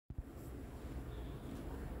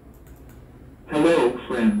Hello,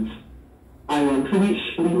 friends. I am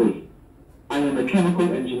Satish Lele. I am a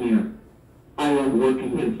chemical engineer. I am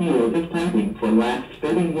working in the field of piping for the last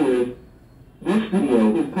 30 years. This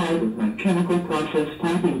video is part of my chemical process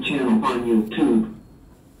piping channel on YouTube.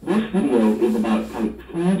 This video is about pipe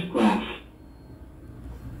flange class.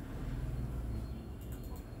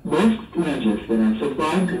 Most flanges that are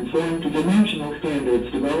supplied conform to dimensional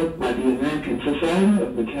standards developed by the American Society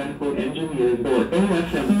of Mechanical Engineers, or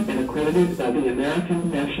ASME, and accredited by the American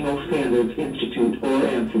National Standards Institute, or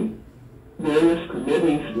ANSI. Various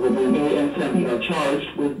committees within ASME are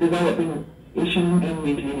charged with developing, issuing, and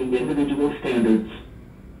maintaining individual standards.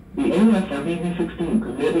 The ASME 16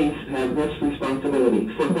 committees have this responsibility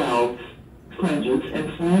for valves, flanges,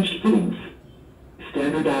 and flanged fittings.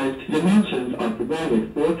 Standardized dimensions are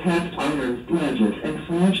provided for cast iron flanges and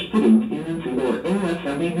flanged fittings in ANSI or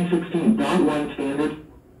ASME 16.1 standard.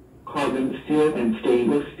 Carbon steel and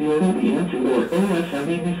stainless steel in the ANSI or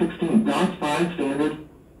ASME 16.5 standard.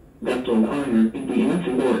 Ductile iron in the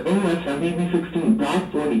ANSI or ASME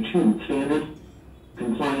 16.42 standard.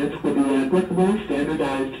 Compliance with the applicable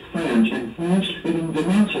standardized flange and flanged fitting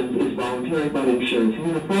dimensions is voluntary but ensures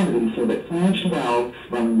uniformity so that flanged valves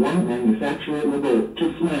from one manufacturer revert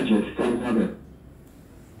to flanges from another.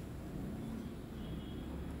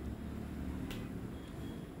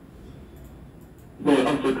 There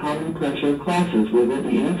are for common pressure classes within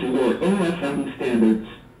the ANSI or ASME standards.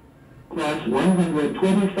 Class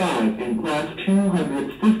 125 and Class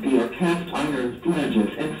 250 are cast iron flanges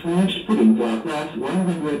and flanged fittings are Class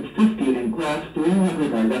 150 and Class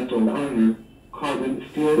 300 are ductile iron, carbon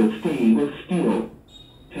steel or stainless steel.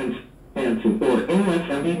 Hence, ANSI or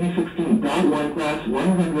ASME 16.1 Class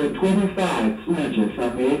 125 flanges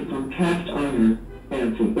are made from cast iron.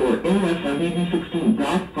 ANSI or ASME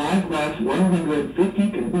 16.5 Class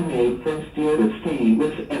 150 can be made from steel or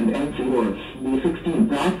stainless, and ANSI or SME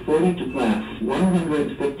 16.42 Class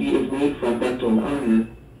 150 is made from ductile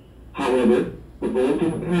iron. However, the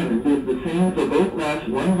bolting pattern is the same for both Class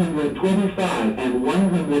 125 and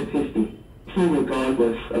 150, so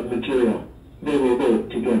regardless of material, they will bolt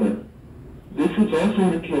together. This is also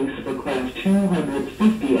the case for Class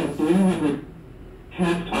 250 and 300.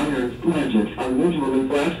 Cast iron flanges are usually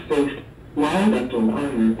flash-faced, while ductile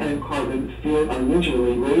iron and carbon steel are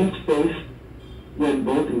usually raised-faced. When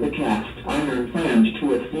bolting the cast iron flange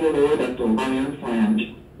to a steel or ductile iron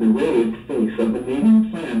flange, the raised face of the main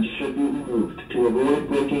flange should be removed to avoid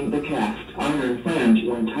breaking the cast iron flange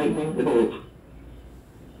when tightening the bolt.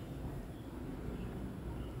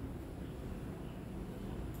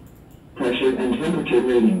 Pressure and temperature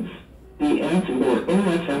ratings. The ANSI or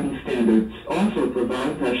ASME standards also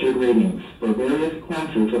provide pressure ratings for various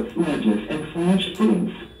classes of flanges and flanged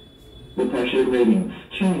fittings. The pressure ratings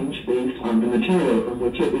change based on the material from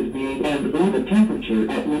which it is made and or the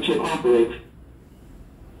temperature at which it operates.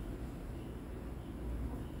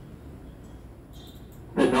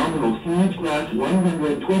 The nominal flange class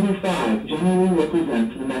 125 generally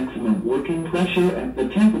represents the maximum working pressure at the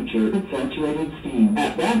temperature of saturated steam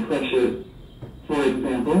at that pressure. For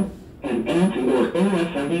example, an ANSI or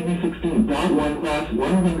ASME 16.1 Class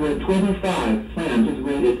 125 flange is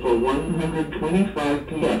rated for 125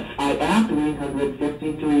 psi at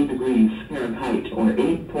 353 degrees Fahrenheit or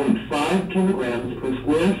 8.5 kilograms per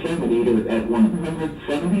square centimeter at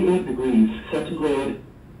 178 degrees centigrade.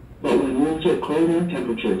 But when used at colder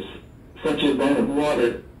temperatures, such as that of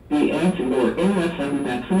water, the ANSI or ASME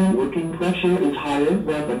maximum working pressure is higher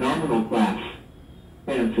than the nominal class.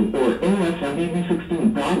 ANSI or ASME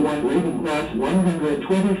 16.1 rating Class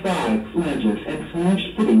 125 flanges and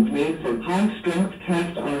flanged fittings made from high-strength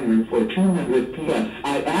cast iron for 200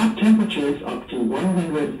 psi at temperatures up to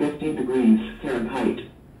 150 degrees Fahrenheit.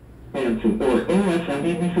 ANSI or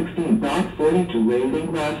ASME 16.42 rating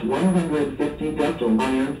Class 150 ductile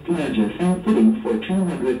iron flanges and fittings for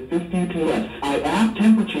 250 psi at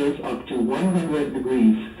temperatures up to 100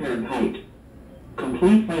 degrees Fahrenheit.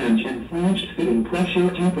 Complete flange and flanged fitting pressure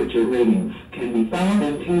temperature ratings can be found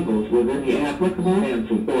in tables within the applicable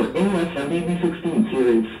ANSI or ASME 16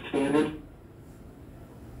 series standard.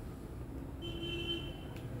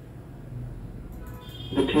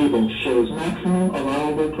 The table shows maximum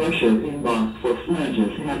allowable pressure in bar for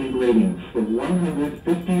flanges having ratings of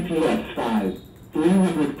 150 psi,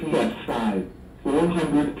 300 psi,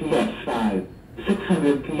 400 psi,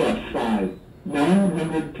 600 psi,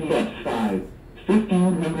 900 psi,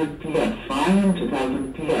 1500 psi and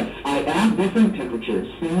 2000 psi at different temperatures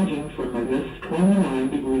ranging from -29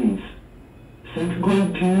 degrees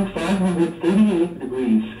centigrade to 538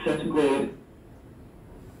 degrees centigrade.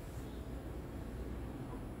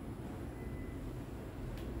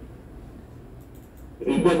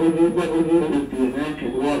 AWW is the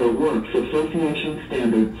American Water Works Association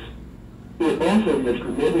standards. It also has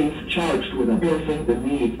committees charged with addressing the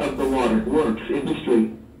needs of the water works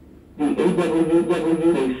industry. The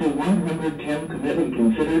AWWAC 110 committee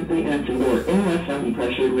considered the ANSI or ASME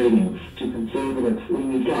pressure ratings to conservative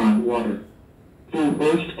limits on water. Through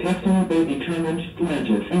burst testing they determined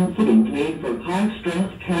flanges and fittings made from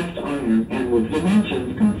high-strength cast iron and with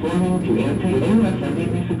dimensions conforming to ANSI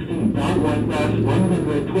ASME 16.1 class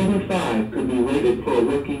 125 could be rated for a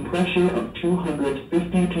working pressure of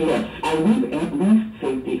 250 psi with at least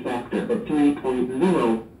safety factor of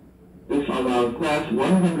 3.0. This allows class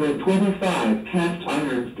 125 cast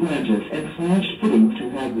iron flanges and flanged fittings to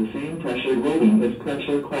have the same pressure rating as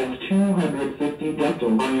pressure class 250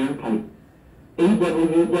 ductile iron pipe.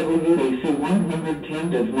 AWWAC 110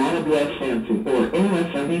 does not address ANSI or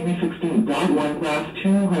ASME 16.1 class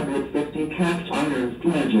 250 cast iron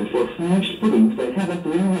flanges or flanged fittings that have a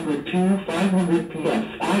 300 to 500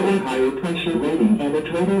 psi or higher pressure rating and a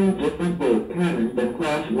totally different bolt pattern than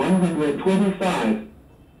class 125.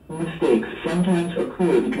 Mistakes sometimes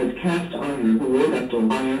occur because cast iron or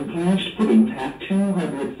ductile iron flanged fittings have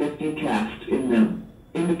 250 casts in them,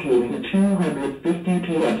 indicating a 250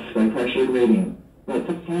 psi pressure rating. But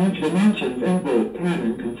the flange dimensions and bolt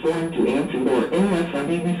pattern conform to ANSI or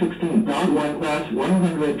ASME 16.1 class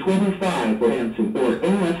 125 or ANSI or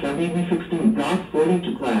ASME 16.40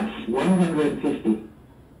 to class 150.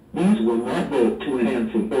 These will not bolt to an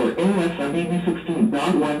ANSI or ASME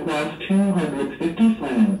 16.1 class 250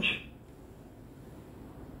 flange.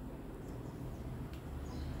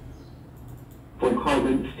 For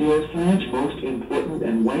carbon steel flange, most important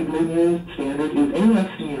and widely used standard is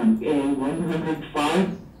ASTM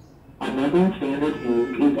A105. Another standard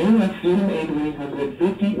used is ASTM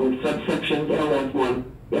A350 with subsections LF1,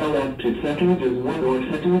 LF2 centimeters 1 or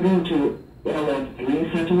centimeter 2,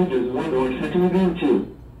 LF3 centimeters 1 or centimeter 2.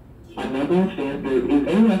 Another standard is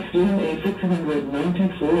ASTM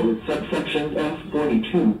A694 with subsections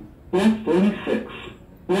F42, F46,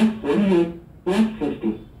 F48,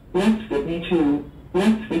 F50, F52,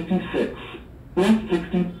 F56,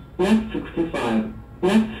 F60, F65,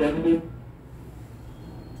 F70.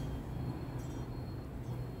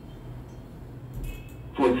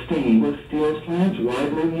 For stainless steel flange,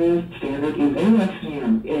 widely used standard is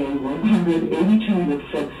ASTM A182 with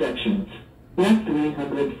subsections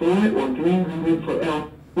F304 or 300 for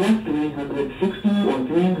L, F360 or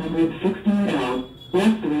 360L,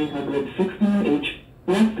 F360H,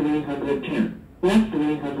 F310,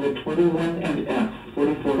 F321 and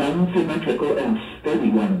F44 unsymmetrical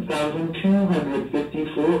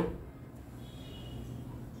F31254.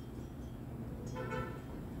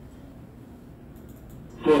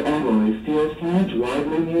 For alloy steel flange,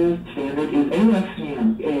 widely used standard is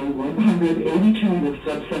ASTM A182 with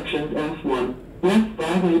subsections F1,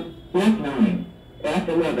 F58, F9,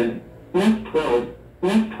 F11, F12,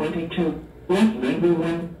 F22,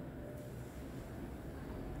 F91.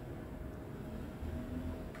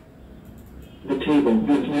 The table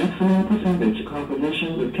gives maximum percentage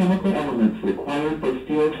composition with chemical elements required for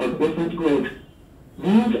steels of different grades.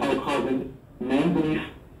 These are carbon, manganese,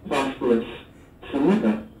 phosphorus,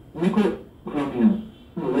 silica, nickel, chromium,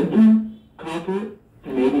 molybdenum, copper,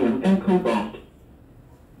 vanadium, and cobalt.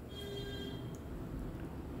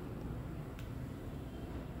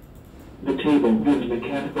 The table gives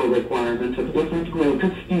mechanical requirements of different grades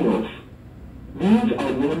of steels. These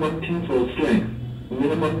are minimum tensile strength,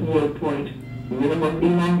 minimum yield point, minimum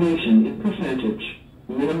elongation in percentage,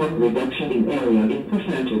 minimum reduction in area in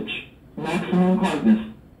percentage, maximum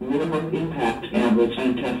hardness, minimum impact average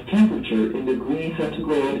and test temperature in degrees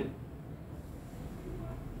centigrade.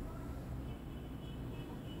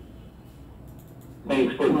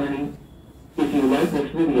 Thanks for learning. If you like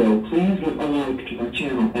this video,